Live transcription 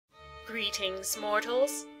Greetings,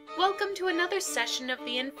 mortals. Welcome to another session of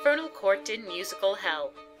the Infernal Court in Musical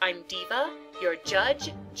Hell. I'm Diva, your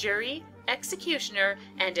judge, jury, executioner,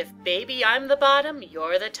 and if baby I'm the bottom,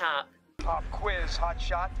 you're the top. Pop quiz,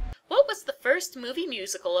 hotshot. What was the first movie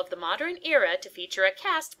musical of the modern era to feature a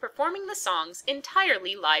cast performing the songs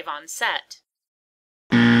entirely live on set?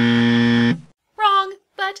 Wrong,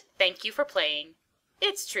 but thank you for playing.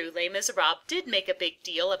 It's true Les Miserables did make a big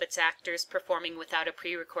deal of its actors performing without a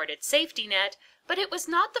pre-recorded safety net, but it was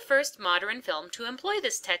not the first modern film to employ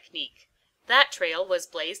this technique. That trail was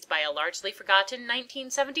blazed by a largely forgotten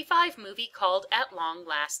 1975 movie called At Long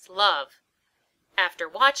Last Love. After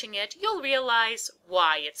watching it, you'll realize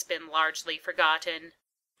why it's been largely forgotten.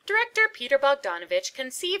 Director Peter Bogdanovich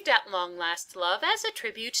conceived At Long Last Love as a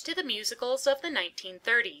tribute to the musicals of the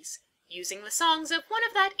 1930s. Using the songs of one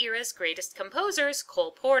of that era's greatest composers,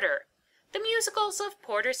 Cole Porter. The musicals of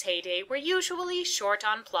Porter's heyday were usually short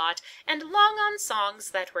on plot and long on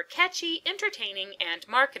songs that were catchy, entertaining, and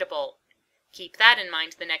marketable. Keep that in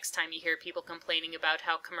mind the next time you hear people complaining about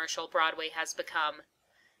how commercial Broadway has become.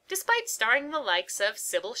 Despite starring the likes of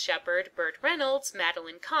Sybil Shepherd, Burt Reynolds,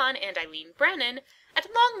 Madeline Kahn, and Eileen Brennan, At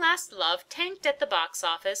Long Last Love tanked at the box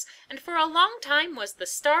office and for a long time was the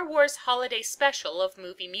Star Wars holiday special of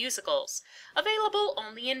movie musicals, available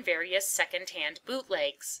only in various second-hand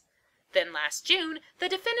bootlegs. Then last June, the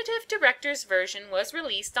definitive director's version was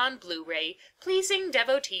released on Blu-ray, pleasing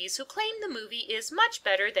devotees who claim the movie is much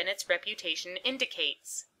better than its reputation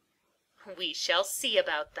indicates. We shall see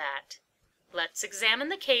about that. Let's examine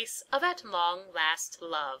the case of At Long Last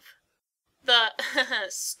Love. The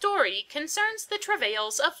story concerns the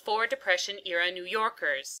travails of four Depression-era New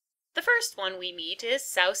Yorkers. The first one we meet is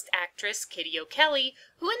soused actress Kitty O'Kelly,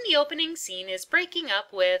 who in the opening scene is breaking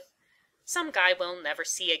up with some guy we'll never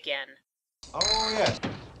see again. Oh, yes.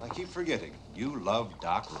 I keep forgetting. You love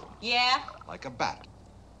dark rooms. Yeah? Like a bat.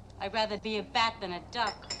 I'd rather be a bat than a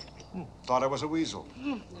duck. Thought I was a weasel.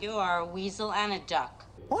 You are a weasel and a duck.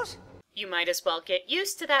 What? You might as well get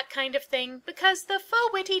used to that kind of thing, because the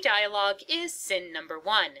faux witty dialogue is sin number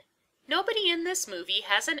one. Nobody in this movie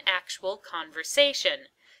has an actual conversation.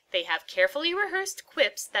 They have carefully rehearsed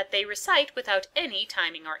quips that they recite without any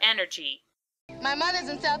timing or energy. My mother's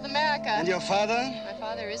in South America. And your father? My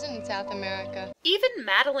father isn't in South America. Even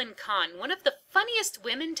Madeline Kahn, one of the funniest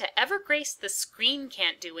women to ever grace the screen,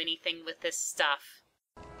 can't do anything with this stuff.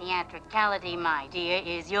 Theatricality, my dear,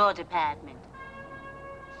 is your department.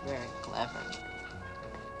 Very clever.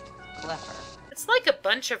 Clever. It's like a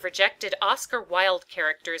bunch of rejected Oscar Wilde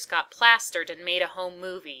characters got plastered and made a home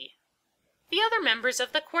movie. The other members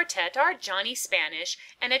of the quartet are Johnny Spanish,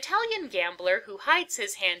 an Italian gambler who hides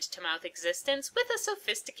his hand-to-mouth existence with a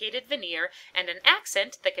sophisticated veneer and an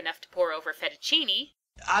accent thick enough to pour over fettuccine.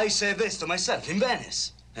 I say this to myself in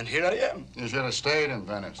Venice, and here I am. You should have stayed in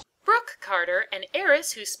Venice. Brooke Carter, an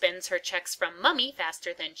heiress who spends her checks from Mummy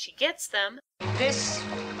faster than she gets them. This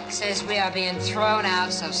says we are being thrown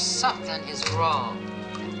out, so something is wrong.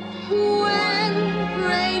 When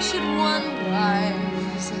gray should one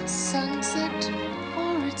rise at sunset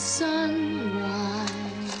or at sunrise?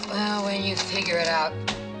 Well, when you figure it out,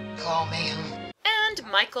 call me. And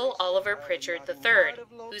Michael Oliver Pritchard III,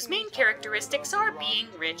 whose main characteristics are being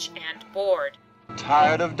rich and bored.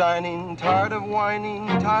 Tired of dining, tired of whining,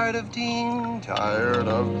 tired of teeing, tired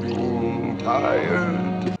of being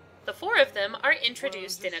tired. The four of them are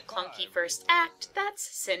introduced in a clunky first act. That's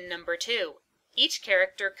sin number two. Each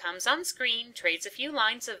character comes on screen, trades a few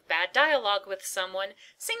lines of bad dialogue with someone,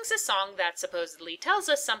 sings a song that supposedly tells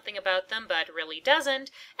us something about them but really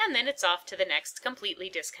doesn't, and then it's off to the next completely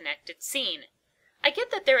disconnected scene. I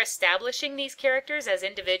get that they're establishing these characters as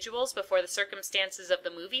individuals before the circumstances of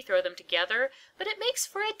the movie throw them together, but it makes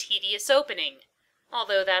for a tedious opening.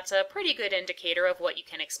 Although that's a pretty good indicator of what you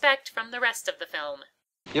can expect from the rest of the film.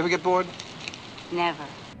 You ever get bored? Never.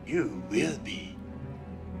 You will be.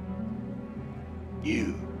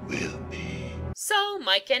 You will be. So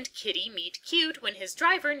Mike and Kitty meet cute when his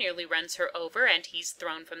driver nearly runs her over and he's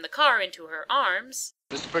thrown from the car into her arms.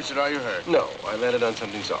 Mr. Pritchard, are you hurt? No, I landed on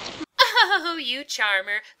something soft. Oh, you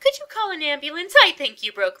charmer. Could you call an ambulance? I think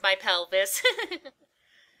you broke my pelvis.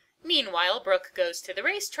 Meanwhile, Brooke goes to the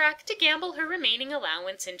racetrack to gamble her remaining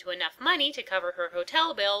allowance into enough money to cover her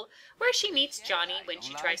hotel bill, where she meets Johnny when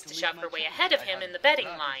she tries to shove her way ahead of him in the betting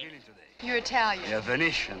line. You're Italian. Yeah,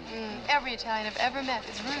 Venetian. Every Italian I've ever met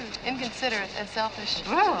is rude, inconsiderate, and selfish.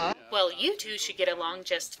 Well, you two should get along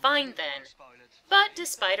just fine then. But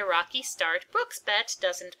despite a rocky start, Brooke's bet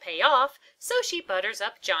doesn't pay off, so she butters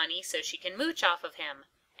up Johnny so she can mooch off of him.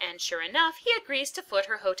 and sure enough, he agrees to foot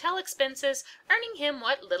her hotel expenses, earning him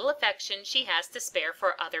what little affection she has to spare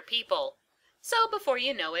for other people. So before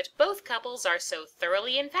you know it, both couples are so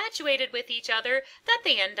thoroughly infatuated with each other that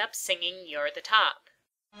they end up singing You're the Top.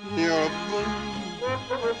 You're a moon.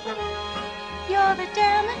 You're the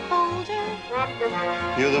diamond holder.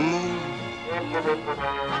 You're the moon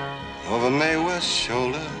over Mae West's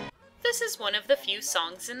shoulder. This is one of the few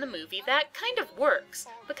songs in the movie that kind of works,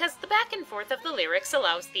 because the back and forth of the lyrics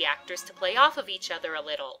allows the actors to play off of each other a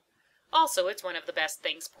little. Also, it's one of the best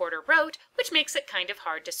things Porter wrote, which makes it kind of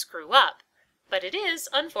hard to screw up. But it is,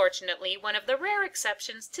 unfortunately, one of the rare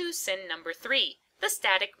exceptions to sin number 3, the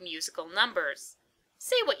static musical numbers.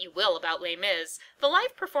 Say what you will about Les Mis, the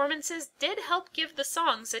live performances did help give the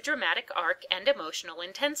songs a dramatic arc and emotional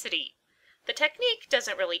intensity. The technique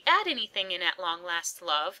doesn't really add anything in At Long Last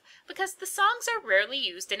Love, because the songs are rarely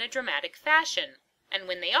used in a dramatic fashion, and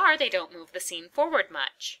when they are, they don't move the scene forward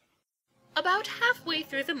much. About halfway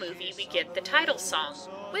through the movie we get the title song,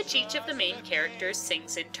 which each of the main characters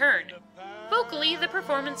sings in turn. Vocally, the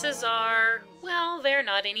performances are, well, they're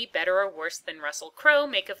not any better or worse than Russell Crowe,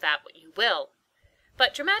 make of that what you will.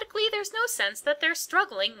 But dramatically, there's no sense that they're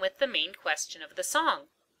struggling with the main question of the song.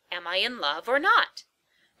 Am I in love or not?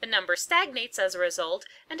 The number stagnates as a result,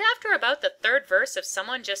 and after about the third verse of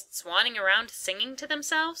someone just swanning around singing to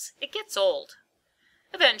themselves, it gets old.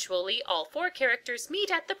 Eventually, all 4 characters meet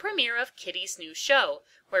at the premiere of Kitty's new show,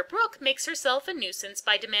 where Brooke makes herself a nuisance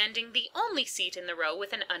by demanding the only seat in the row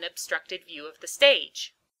with an unobstructed view of the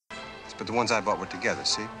stage. But the ones I bought were together,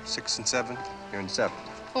 see? 6 and 7, you're in 7.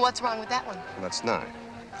 Well, what's wrong with that one? Well, that's 9.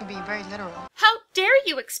 You're being very literal. How dare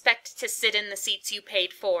you expect to sit in the seats you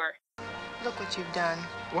paid for? Look what you've done.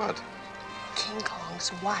 What? King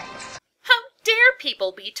Kong's wife. How dare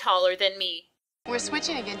people be taller than me? We're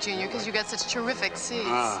switching again, Junior, because you got such terrific seats.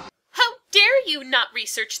 How dare you not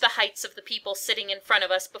research the heights of the people sitting in front of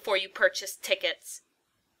us before you purchase tickets?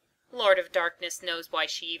 Lord of Darkness knows why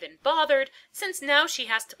she even bothered, since now she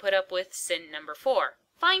has to put up with sin number 4,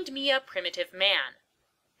 Find Me a Primitive Man.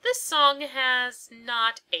 This song has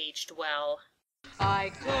not aged well. I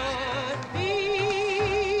could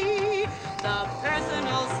be the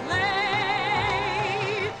personal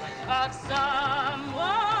slave of someone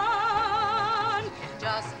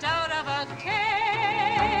just out of a cave.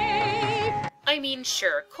 I mean,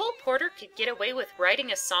 sure, Cole Porter could get away with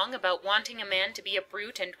writing a song about wanting a man to be a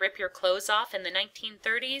brute and rip your clothes off in the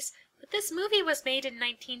 1930s, but this movie was made in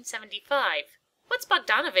 1975. What's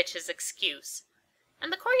Bogdanovich's excuse?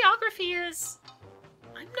 And the choreography is...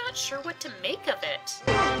 I'm not sure what to make of it.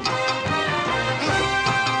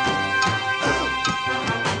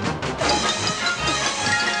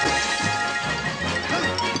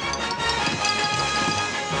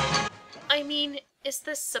 I mean, is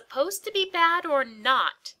this supposed to be bad or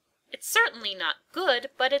not? It's certainly not good,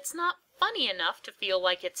 but it's not funny enough to feel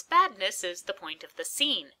like its badness is the point of the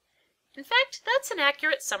scene. In fact, that's an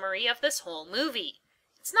accurate summary of this whole movie.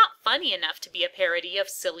 It's not funny enough to be a parody of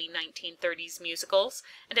silly 1930s musicals,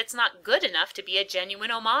 and it's not good enough to be a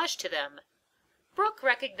genuine homage to them. Brooke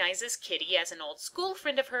recognizes Kitty as an old school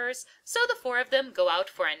friend of hers, so the 4 of them go out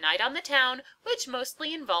for a night on the town, which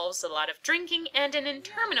mostly involves a lot of drinking and an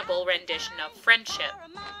interminable rendition of friendship.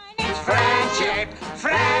 Friendship,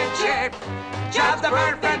 friendship, just the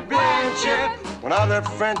perfect friendship. When other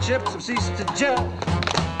friendships have ceased to gel,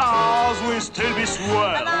 Ours will still be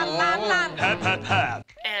swell. Pat, pat, pat.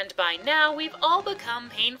 And by now, we've all become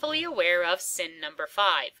painfully aware of sin number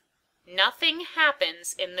 5. Nothing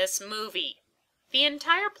happens in this movie. The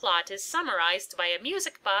entire plot is summarized by a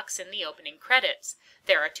music box in the opening credits.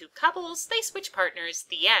 There are 2 couples, they switch partners,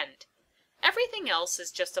 the end. Everything else is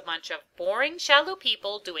just a bunch of boring, shallow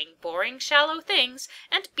people doing boring, shallow things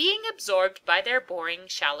and being absorbed by their boring,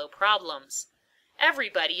 shallow problems.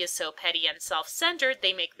 Everybody is so petty and self-centered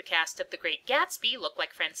they make the cast of The Great Gatsby look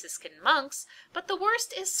like Franciscan monks, but the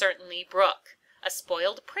worst is certainly Brooke, a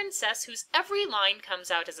spoiled princess whose every line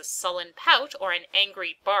comes out as a sullen pout or an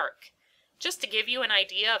angry bark. Just to give you an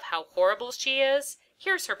idea of how horrible she is,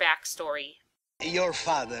 here's her backstory. Your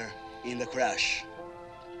father in the crash.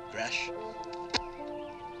 Crash?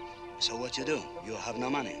 So what you do? You have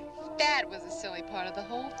no money. That was a silly part of the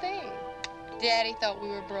whole thing. Daddy thought we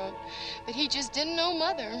were broke, but he just didn't know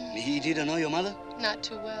Mother. He didn't know your mother? Not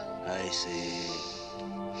too well. I see.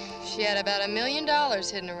 She had about $1 million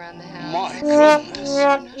hidden around the house. My goodness.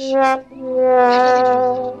 I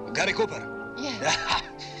really do. Gary Cooper? Yeah.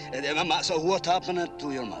 So what happened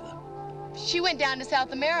to your mother? She went down to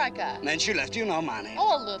South America. And she left you no money.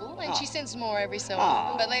 Oh, a little, and she sends more every so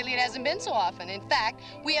often. But lately it hasn't been so often. In fact,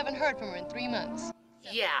 we haven't heard from her in 3 months.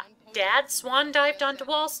 Yeah, Dad swan-dived onto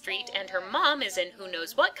Wall Street, and her mom is in who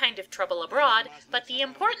knows what kind of trouble abroad, but the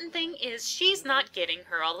important thing is she's not getting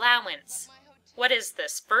her allowance. What is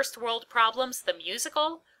this, First World Problems, the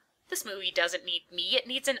musical? This movie doesn't need me, it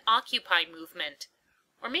needs an Occupy movement.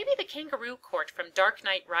 Or maybe the Kangaroo Court from Dark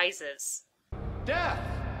Knight Rises. Death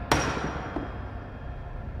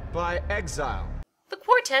by exile. The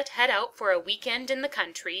quartet head out for a weekend in the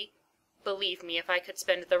country. Believe me, if I could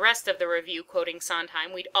spend the rest of the review quoting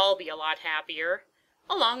Sondheim, we'd all be a lot happier.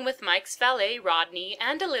 Along with Mike's valet, Rodney,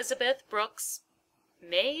 and Elizabeth, Brooks'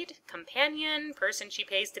 maid, companion, person she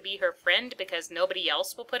pays to be her friend because nobody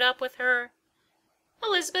else will put up with her.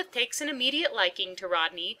 Elizabeth takes an immediate liking to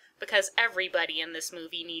Rodney because everybody in this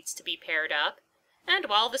movie needs to be paired up. And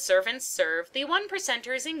while the servants serve, the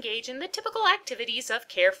one-percenters engage in the typical activities of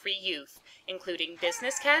carefree youth, including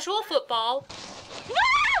business casual football,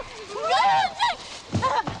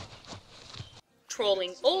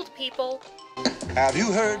 trolling old people, Have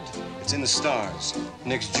you heard? It's in the stars.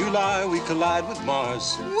 Next July we collide with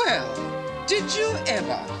Mars. Well, did you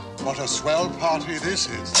ever? What a swell party this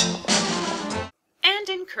is. and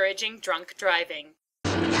encouraging drunk driving.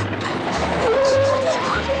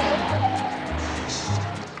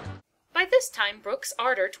 By this time, Brooke's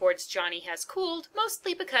ardor towards Johnny has cooled,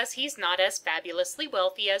 mostly because he's not as fabulously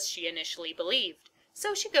wealthy as she initially believed.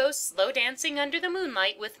 So she goes slow dancing under the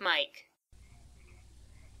moonlight with Mike.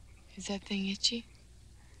 Is that thing itchy?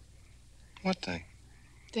 What thing?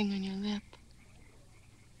 Thing on your lip.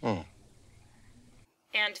 Oh.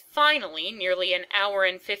 And finally, nearly an hour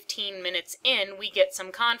and 15 minutes in, we get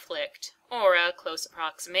some conflict, or a close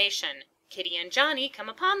approximation. Kitty and Johnny come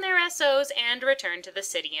upon their SOs and return to the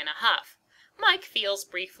city in a huff. Mike feels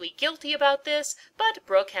briefly guilty about this, but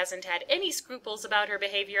Brooke hasn't had any scruples about her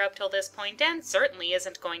behavior up till this point and certainly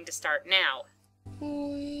isn't going to start now.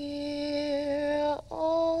 We're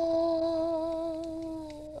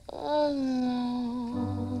all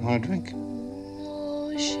alone. Want a drink?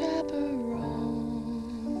 No chaperone.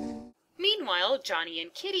 Meanwhile, Johnny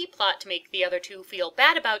and Kitty plot to make the other two feel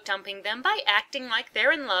bad about dumping them by acting like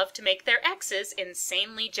they're in love to make their exes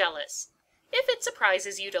insanely jealous. If it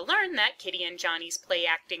surprises you to learn that Kitty and Johnny's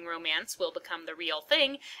play-acting romance will become the real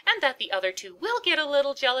thing, and that the other two will get a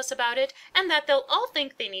little jealous about it, and that they'll all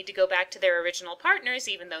think they need to go back to their original partners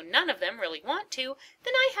even though none of them really want to,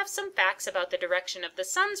 then I have some facts about the direction of the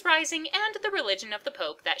sun's rising and the religion of the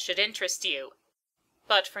Pope that should interest you.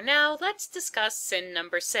 But for now, let's discuss sin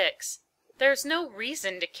number 6. There's no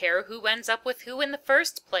reason to care who ends up with who in the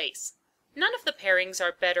first place. None of the pairings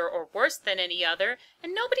are better or worse than any other,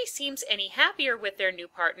 and nobody seems any happier with their new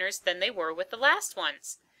partners than they were with the last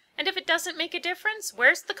ones. And if it doesn't make a difference,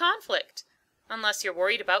 where's the conflict? Unless you're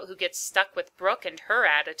worried about who gets stuck with Brooke and her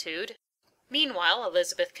attitude. Meanwhile,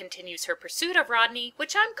 Elizabeth continues her pursuit of Rodney,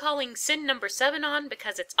 which I'm calling sin number 7 on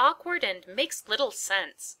because it's awkward and makes little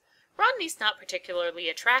sense. Rodney's not particularly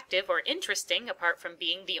attractive or interesting apart from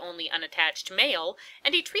being the only unattached male,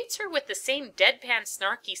 and he treats her with the same deadpan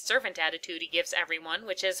snarky servant attitude he gives everyone,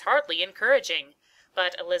 which is hardly encouraging.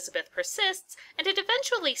 But Elizabeth persists, and it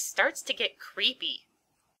eventually starts to get creepy.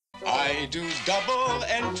 I do double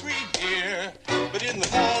entry, dear, but in the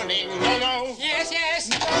morning, no. Yes, yes.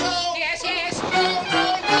 No. Yes, yes.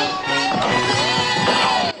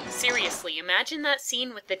 Seriously, imagine that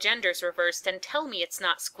scene with the genders reversed and tell me it's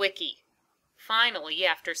not squicky. Finally,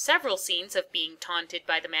 after several scenes of being taunted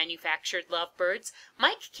by the manufactured lovebirds,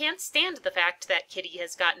 Mike can't stand the fact that Kitty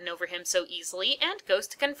has gotten over him so easily and goes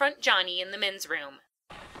to confront Johnny in the men's room.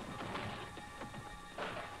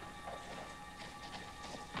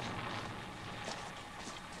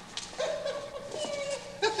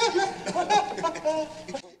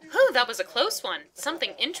 Whew, that was a close one.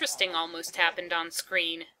 Something interesting almost happened on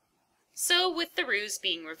screen. So, with the ruse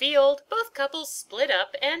being revealed, both couples split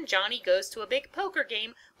up and Johnny goes to a big poker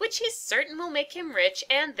game, which he's certain will make him rich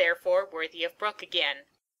and therefore worthy of Brooke again.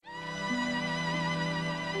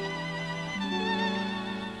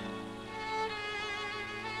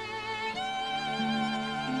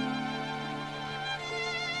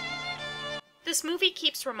 This movie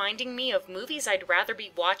keeps reminding me of movies I'd rather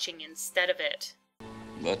be watching instead of it.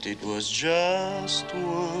 But it was just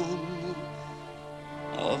one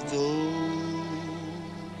of those.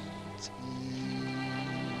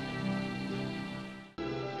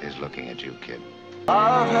 He's looking at you, kid.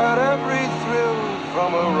 I've had every thrill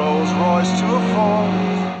from a Rolls Royce to a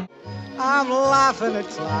Ford. I'm laughing at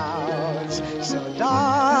clouds so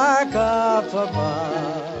dark up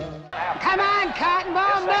above. Come on, Cotton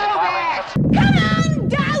Ball, move it! Come on,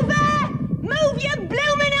 Dover! Move your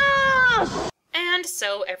blooming ass! And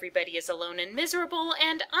So everybody is alone and miserable,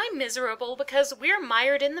 and I'm miserable because we're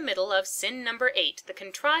mired in the middle of sin number 8, the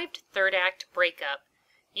contrived third act breakup.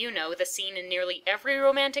 You know, the scene in nearly every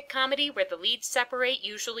romantic comedy where the leads separate,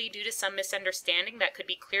 usually due to some misunderstanding that could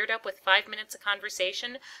be cleared up with 5 minutes of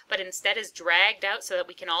conversation, but instead is dragged out so that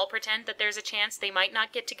we can all pretend that there's a chance they might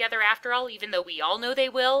not get together after all, even though we all know they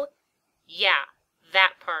will? Yeah,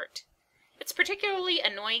 that part. It's particularly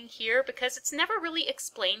annoying here because it's never really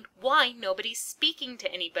explained why nobody's speaking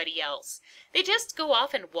to anybody else. They just go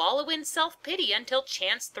off and wallow in self-pity until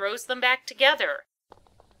chance throws them back together.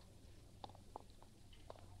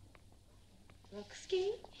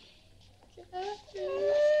 Brooksky?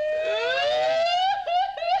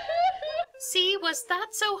 See, was that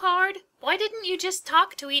so hard? Why didn't you just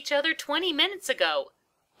talk to each other 20 minutes ago?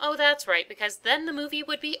 Oh, that's right, because then the movie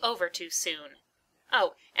would be over too soon.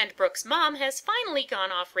 Oh, and Brooke's mom has finally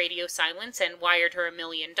gone off radio silence and wired her $1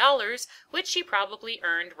 million, which she probably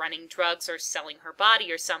earned running drugs or selling her body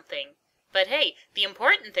or something. But hey, the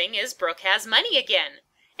important thing is Brooke has money again.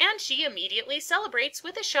 And she immediately celebrates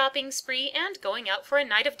with a shopping spree and going out for a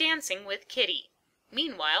night of dancing with Kitty.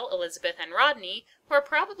 Meanwhile, Elizabeth and Rodney, who are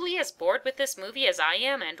probably as bored with this movie as I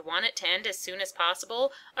am and want it to end as soon as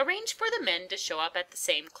possible, arrange for the men to show up at the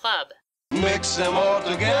same club. Mix them all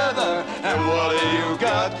together, and what do you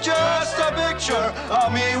got? Just a picture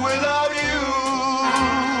of me without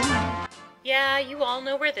you. Yeah, you all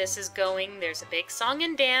know where this is going. There's a big song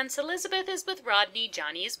and dance. Elizabeth is with Rodney,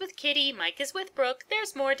 Johnny is with Kitty, Mike is with Brooke,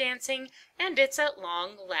 there's more dancing, and it's at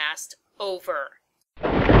long last over.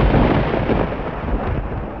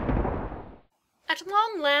 At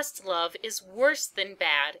long last, love is worse than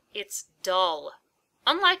bad. It's dull.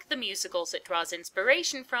 Unlike the musicals it draws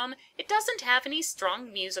inspiration from, it doesn't have any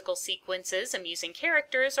strong musical sequences, amusing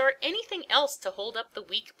characters, or anything else to hold up the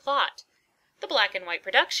weak plot. The black and white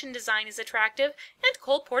production design is attractive, and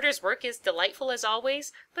Cole Porter's work is delightful as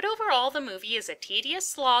always, but overall the movie is a tedious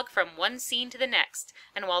slog from one scene to the next,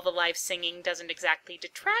 and while the live singing doesn't exactly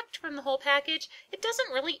detract from the whole package, it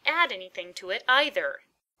doesn't really add anything to it either.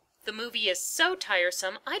 The movie is so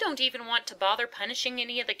tiresome, I don't even want to bother punishing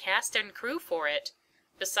any of the cast and crew for it.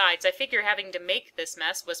 Besides, I figure having to make this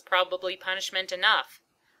mess was probably punishment enough.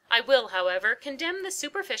 I will, however, condemn the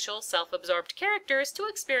superficial, self-absorbed characters to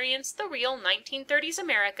experience the real 1930s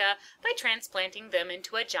America by transplanting them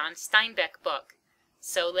into a John Steinbeck book.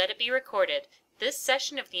 So let it be recorded, this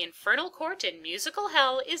session of the Infernal Court in musical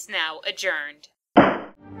hell is now adjourned.